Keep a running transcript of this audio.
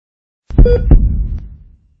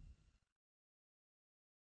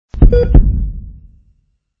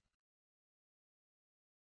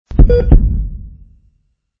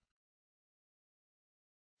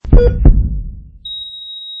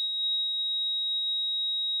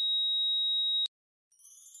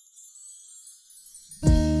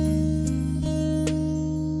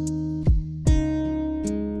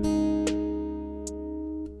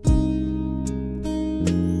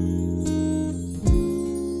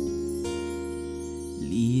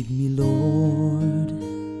Lead me, Lord,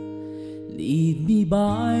 lead me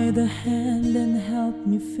by the hand and help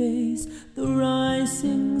me face the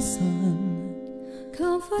rising sun.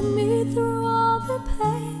 Comfort me through all the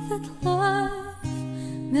pain that life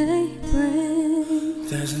may bring.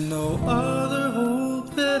 There's no other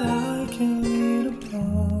hope that I can lean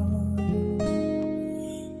upon.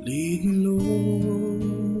 Lead me,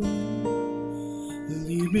 Lord,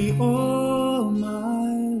 lead me all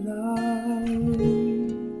my life.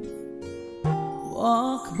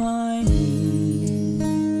 Walk by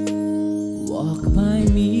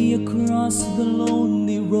me across the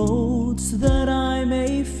lonely roads that I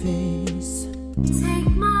may face. Take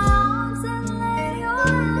my arms and lay your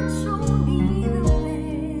hand, show me the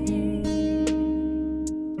way.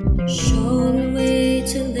 Show the way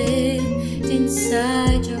to live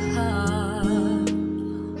inside your heart.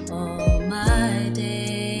 All my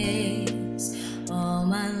days, all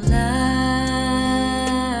my life.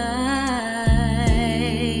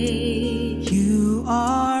 You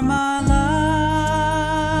are my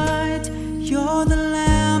light, you're the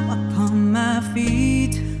lamp upon my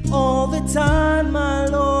feet. All the time, my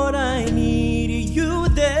Lord, I need you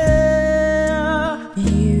there.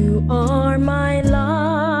 You are my life,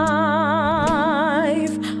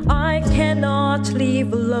 I cannot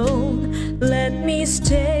leave alone. Let me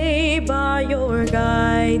stay by your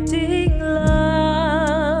guiding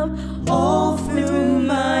love all through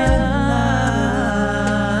my life.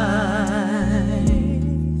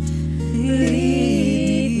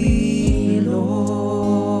 Lead me, Lord.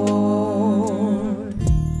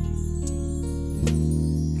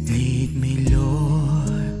 Lead me,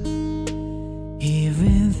 Lord,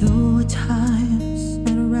 even though at times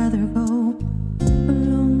I'd rather go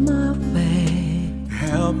along my way.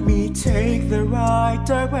 Help me take the right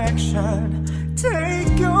direction,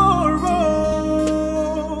 take your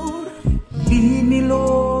road. Lead me,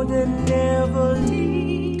 Lord, and never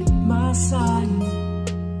leave my side.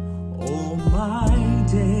 All my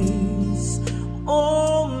days,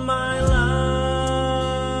 all my life.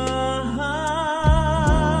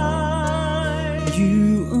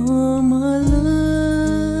 You are my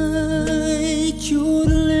light, you're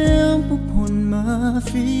the lamp upon my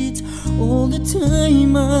feet. All the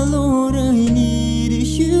time, my Lord, I need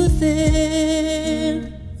you there.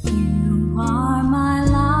 You are my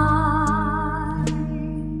light,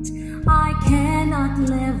 I cannot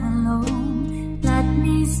live alone. Let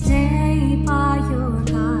me stay by your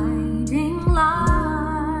guiding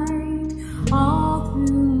light all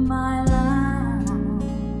through my life.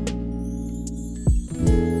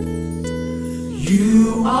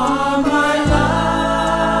 You are my